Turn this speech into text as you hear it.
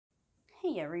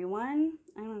Hey everyone,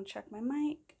 I want to check my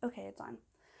mic. Okay, it's on.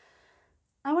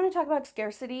 I want to talk about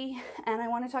scarcity and I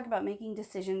want to talk about making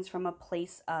decisions from a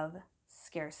place of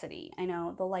scarcity. I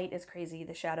know the light is crazy,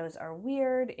 the shadows are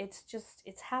weird. It's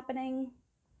happening.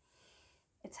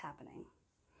 It's happening.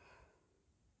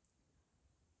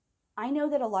 I know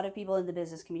that a lot of people in the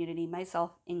business community,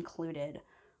 myself included,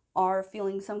 are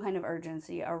feeling some kind of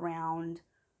urgency around,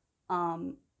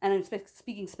 and I'm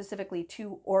speaking specifically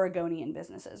to Oregonian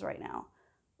businesses right now.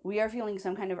 We are feeling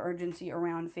some kind of urgency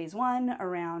around phase one,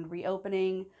 around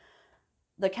reopening.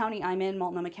 The county I'm in,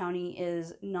 Multnomah County,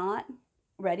 is not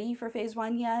ready for phase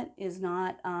one yet, is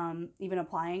not even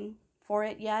applying for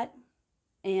it yet.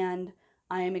 And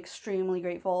I am extremely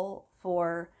grateful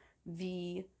for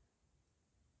the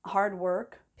hard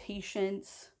work,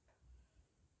 patience,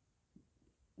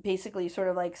 basically sort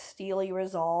of like steely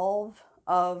resolve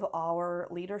of our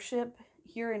leadership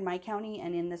here in my county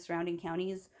and in the surrounding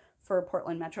counties for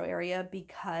Portland metro area,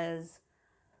 because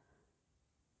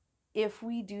if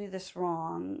we do this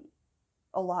wrong,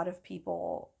 a lot of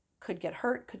people could get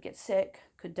hurt, could get sick,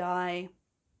 could die.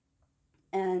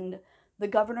 And the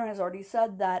governor has already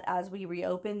said that as we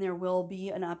reopen, there will be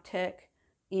an uptick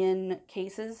in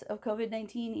cases of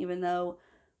COVID-19, even though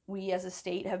we as a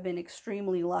state have been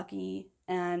extremely lucky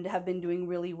and have been doing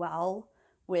really well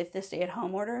with the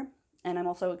stay-at-home order. And I'm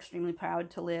also extremely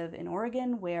proud to live in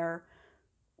Oregon, where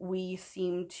we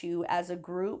seem to, as a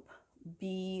group,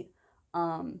 be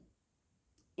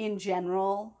in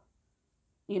general,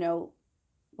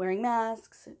 wearing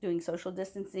masks, doing social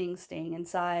distancing, staying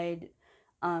inside,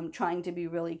 trying to be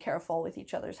really careful with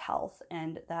each other's health.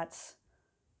 And that's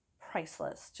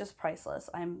priceless, just priceless.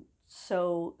 I'm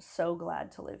so, so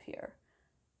glad to live here.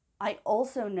 I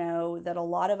also know that a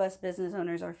lot of us business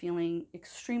owners are feeling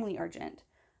extremely urgent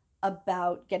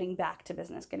about getting back to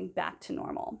business, getting back to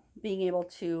normal, being able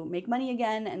to make money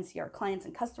again and see our clients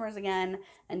and customers again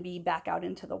and be back out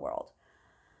into the world.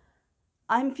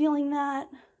 I'm feeling that.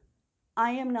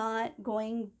 I am not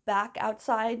going back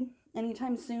outside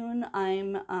anytime soon.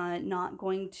 I'm not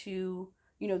going to,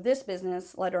 this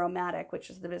business, Letter-O-Matic,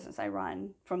 which is the business I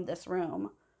run from this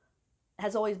room,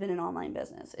 has always been an online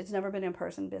business. It's never been an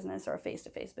in-person business or a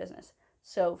face-to-face business.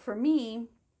 So for me,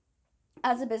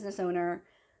 as a business owner,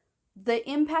 the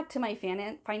impact to my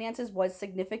finances was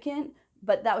significant,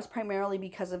 but that was primarily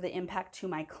because of the impact to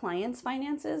my clients'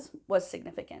 finances was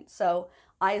significant. So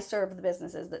I serve the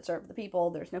businesses that serve the people.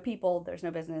 There's no people, there's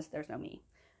no business, there's no me.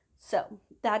 So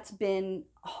that's been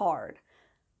hard.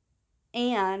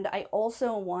 And I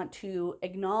also want to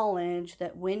acknowledge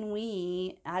that when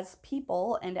we, as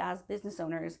people and as business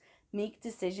owners, make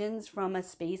decisions from a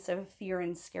space of fear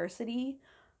and scarcity,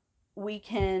 we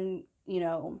can,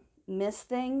 miss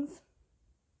things.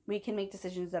 We can make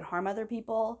decisions that harm other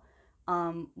people,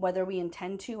 whether we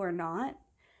intend to or not.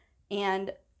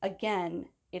 And again,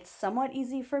 it's somewhat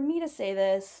easy for me to say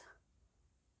this.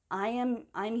 I'm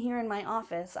here in my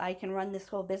office. I can run this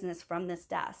whole business from this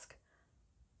desk.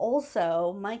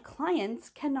 Also, my clients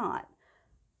cannot.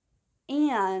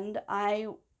 And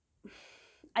I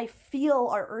feel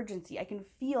our urgency. I can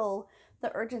feel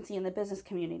the urgency in the business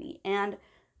community. And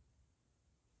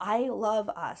I love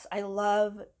us. I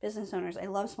love business owners. I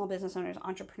love small business owners,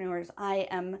 entrepreneurs. I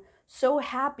am so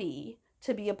happy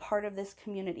to be a part of this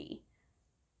community.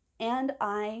 And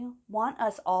I want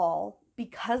us all,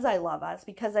 because I love us,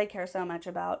 because I care so much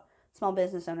about small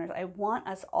business owners, I want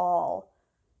us all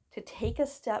to take a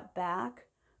step back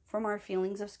from our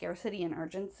feelings of scarcity and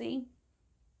urgency.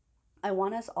 I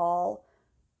want us all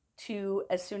to,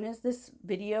 as soon as this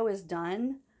video is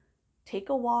done, take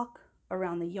a walk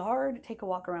around the yard, take a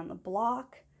walk around the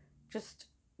block, just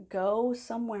go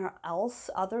somewhere else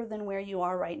other than where you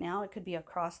are right now. It could be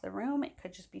across the room. It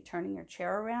could just be turning your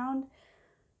chair around.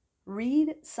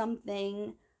 Read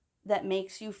something that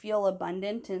makes you feel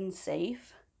abundant and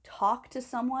safe. Talk to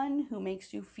someone who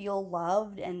makes you feel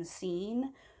loved and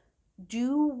seen.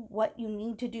 Do what you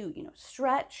need to do,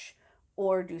 stretch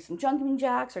or do some jumping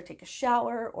jacks or take a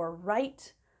shower or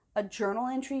write a journal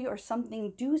entry or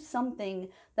something. Do something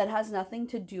that has nothing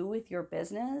to do with your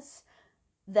business,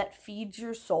 that feeds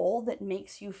your soul, that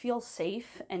makes you feel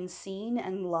safe and seen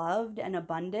and loved and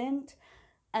abundant,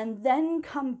 and then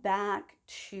come back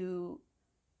to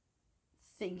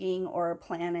thinking or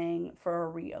planning for a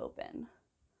reopen.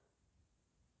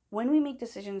 When we make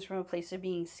decisions from a place of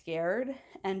being scared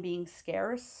and being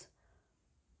scarce,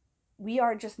 we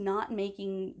are just not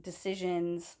making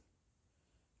decisions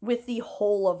with the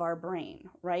whole of our brain,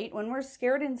 right? When we're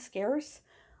scared and scarce,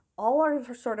 all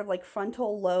our sort of like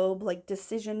frontal lobe, like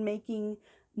decision making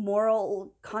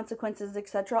moral consequences,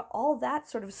 etc., all that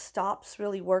sort of stops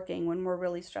really working when we're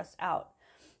really stressed out.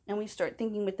 And we start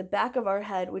thinking with the back of our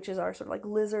head, which is our sort of like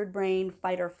lizard brain,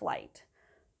 fight or flight.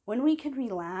 When we can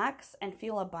relax and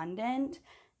feel abundant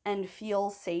and feel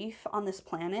safe on this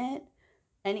planet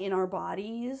and in our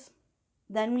bodies,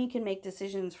 then we can make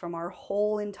decisions from our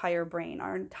whole entire brain,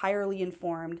 our entirely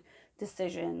informed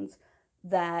decisions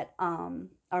that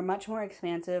are much more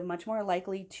expansive, much more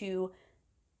likely to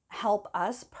help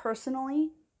us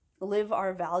personally live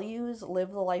our values,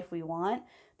 live the life we want.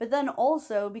 But then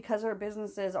also, because our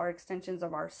businesses are extensions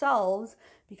of ourselves,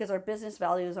 because our business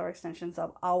values are extensions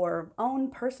of our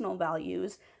own personal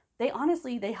values, they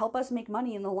help us make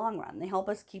money in the long run. They help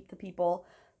us keep the people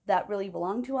that really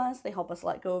belong to us. They help us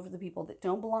let go of the people that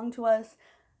don't belong to us.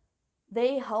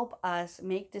 They help us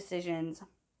make decisions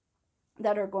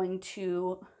that are going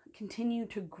to continue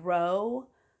to grow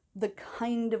the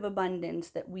kind of abundance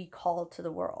that we call to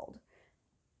the world.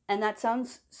 And that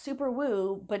sounds super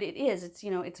woo, but it is. It's,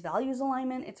 it's values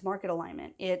alignment, it's market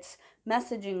alignment, it's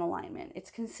messaging alignment, it's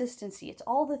consistency. It's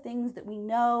all the things that we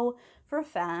know for a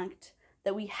fact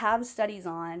that we have studies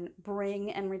on bring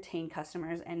and retain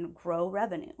customers and grow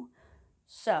revenue.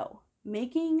 So,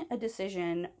 making a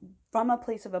decision from a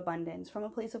place of abundance, from a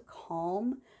place of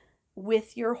calm,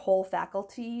 with your whole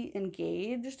faculty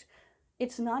engaged,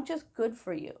 it's not just good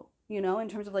for you, in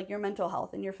terms of like your mental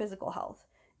health and your physical health.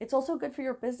 It's also good for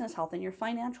your business health and your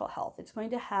financial health. It's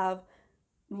going to have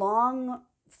long,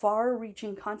 far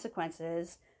reaching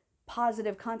consequences,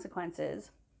 positive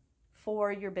consequences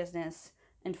for your business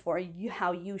and for you,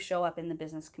 how you show up in the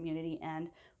business community and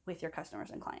with your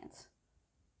customers and clients.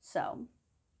 So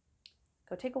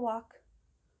go take a walk,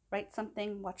 write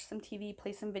something, watch some TV,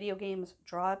 play some video games,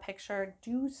 draw a picture,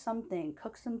 do something,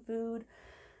 cook some food,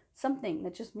 something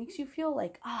that just makes you feel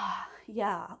like,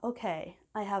 yeah, okay,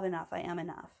 I have enough, I am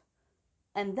enough.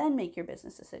 And then make your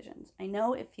business decisions. I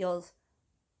know it feels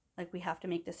like we have to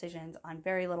make decisions on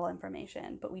very little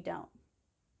information, but we don't.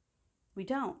 We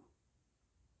don't.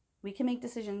 We can make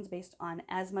decisions based on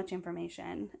as much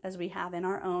information as we have in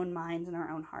our own minds and our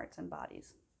own hearts and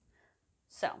bodies.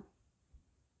 So,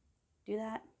 do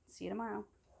that. See you tomorrow.